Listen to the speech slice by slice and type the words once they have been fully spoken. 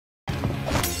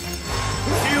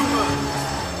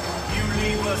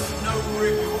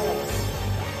recourse.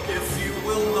 If you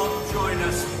will not join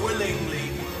us willingly,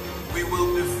 we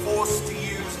will be forced to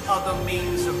use other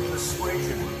means of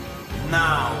persuasion.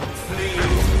 Now, please.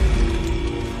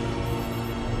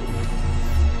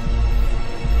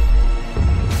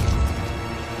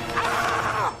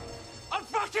 I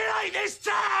fucking hate this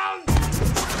town!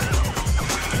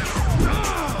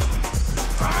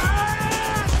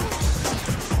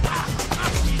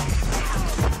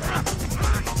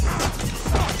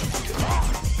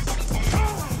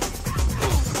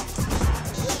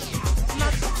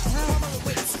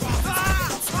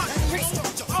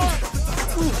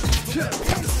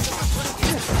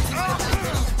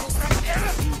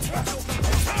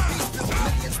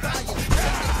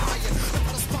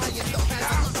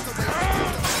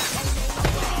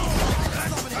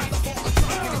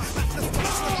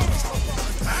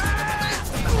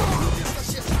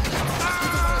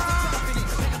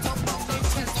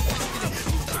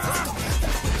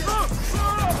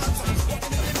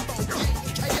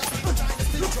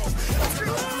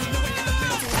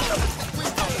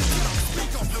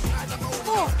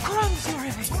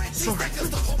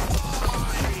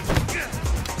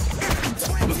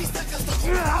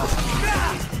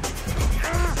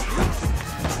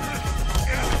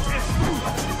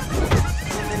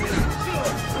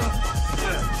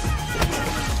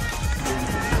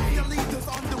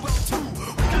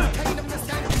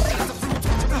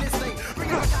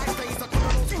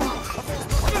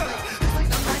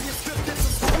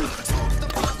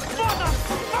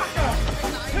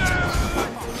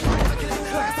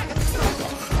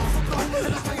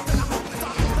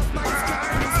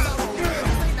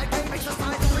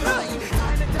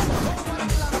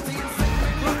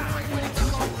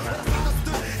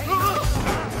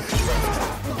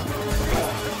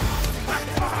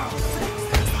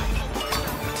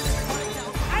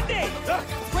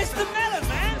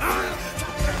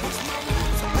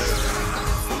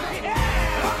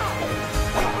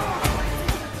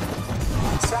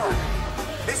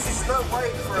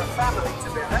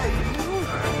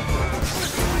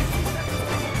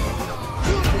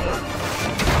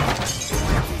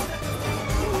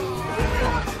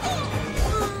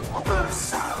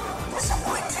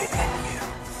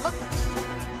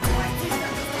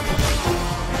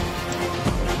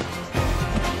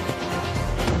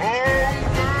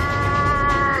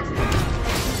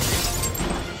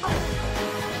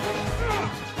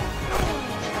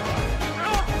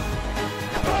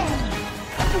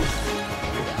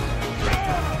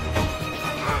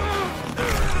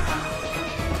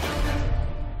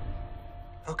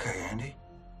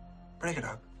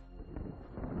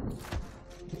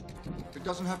 It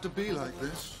doesn't have to be like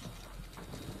this.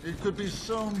 It could be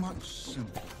so much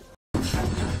simpler.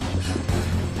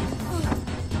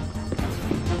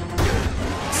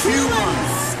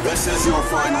 Humans! This is your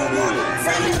final warning.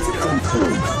 Failure to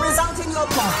conclude. Result in your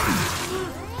death.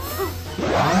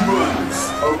 Humans!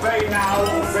 Obey now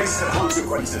or face the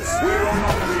consequences. We will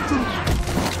not leave.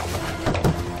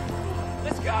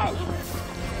 Let's go!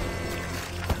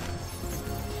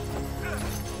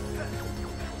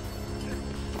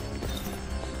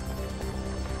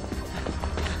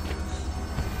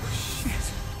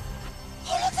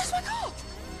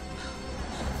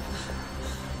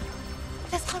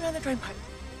 Let's climb down the drain pipe.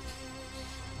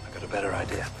 I got a better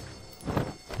idea.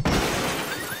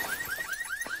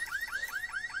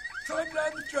 Climb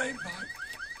down the drain pipe.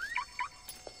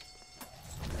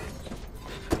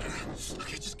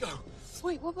 Okay, just go.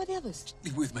 Wait, what about the others?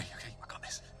 Leave with me, okay? I got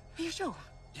this. Are you sure?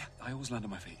 Yeah, I always land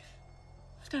on my feet.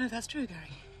 I don't know if that's true,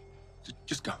 Gary.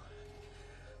 Just go.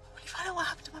 Will you find out what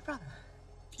happened to my brother?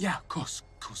 Yeah, of course.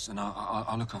 And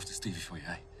I'll look after Stevie for you,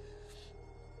 eh?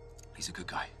 He's a good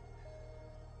guy.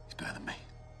 He's better than me.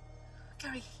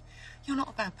 Gary, you're not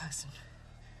a bad person.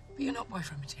 But you're not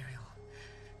boyfriend material.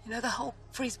 You know, the whole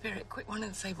free spirit, quick one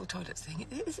and disabled toilets thing,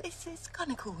 it's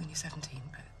kind of cool when you're 17,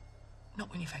 but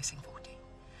not when you're facing 40. There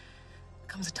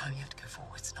comes a time you have to go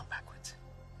forwards, not backwards.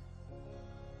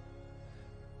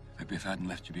 Maybe if I hadn't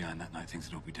left you behind that night, things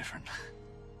would all be different.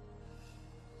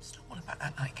 It's not all about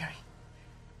that night, Gary.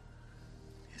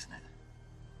 Isn't it?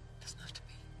 Doesn't have to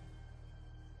be.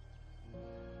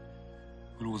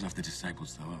 We'll always have the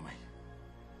disableds, though, won't we?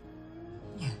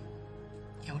 Yeah.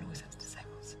 Yeah, we'll always have the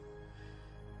disableds.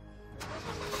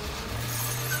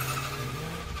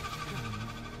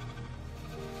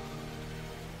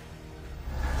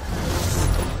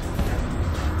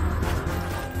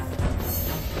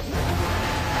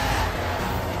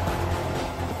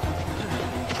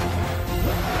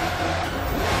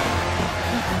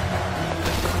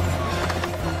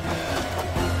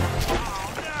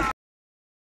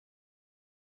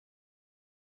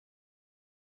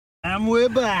 And we're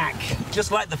back.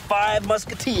 Just like the Five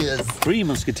Musketeers. 3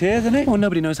 Musketeers, isn't it? Well,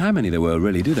 nobody knows how many there were,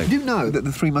 really, do they? You do know that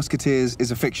the Three Musketeers is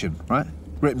a fiction, right?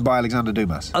 Written by Alexander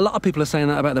Dumas. A lot of people are saying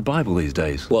that about the Bible these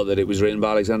days. What, that it was written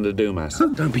by Alexander Dumas?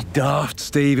 Don't be daft,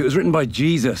 Steve. It was written by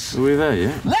Jesus. Are we there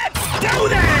yet? Let's do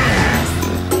this!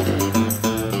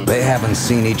 They haven't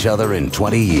seen each other in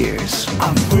 20 years.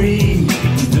 I'm free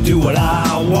to do what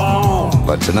I want.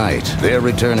 But tonight, they're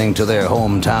returning to their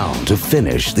hometown to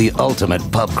finish the ultimate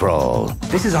pub crawl.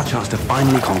 This is our chance to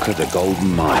finally conquer the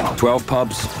Golden Mile. 12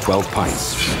 pubs, 12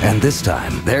 pints. And this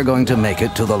time, they're going to make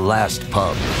it to the last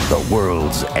pub, the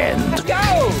World's End. Let's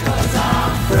go!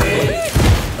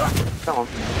 Come on.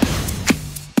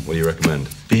 What do you recommend?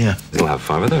 Beer. We'll have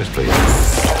 5 of those, please.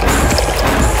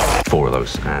 4 of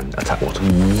those, and a tap water.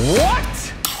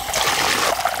 What?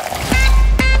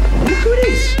 Look who it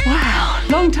is. Wow,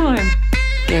 long time.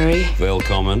 Gary.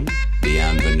 Willkommen,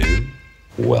 bienvenue,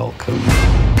 welcome.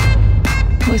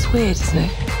 Oh, it's weird, isn't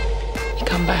it? You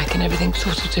come back and everything's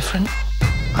sort of different.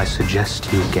 I suggest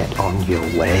you get on your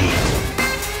way.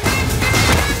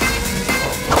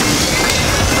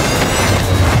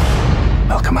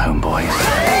 Welcome home, boys.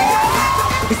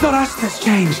 It's not us that's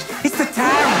changed. It's the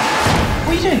town.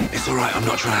 What are you doing? It's all right. I'm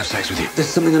not trying to have sex with you. There's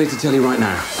something I need to tell you right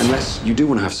now. Unless you do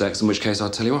want to have sex, in which case I'll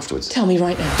tell you afterwards. Tell me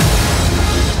right now.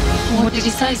 What did he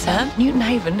say, Sam? Newton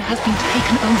Haven has been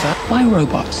taken over by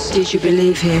robots. Did you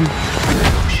believe him? We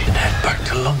should head back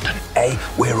to London. A,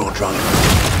 we're all drunk.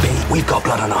 B, we've got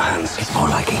blood on our hands. It's more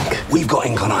like ink. We've got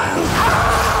ink on our hands.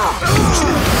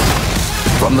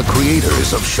 From the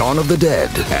creators of Shaun of the Dead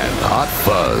and Hot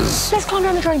Fuzz. Let's climb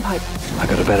down the drain pipe. I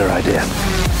got a better idea.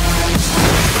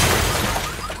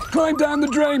 Climb down the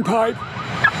drain pipe.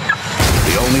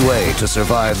 The only way to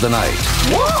survive the night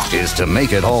is to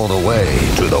make it all the way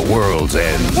to the World's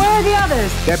End. Where are the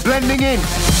others? They're blending in.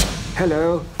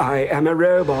 Hello, I am a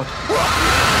robot.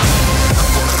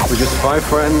 We're just 5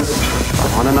 friends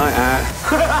on a night out,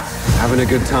 having a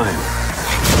good time.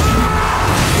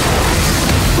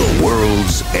 The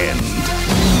World's End.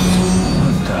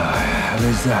 What the hell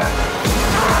is that?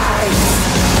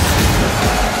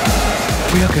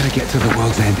 We are going to get to the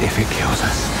World's End if it kills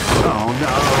us. Oh,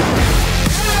 no.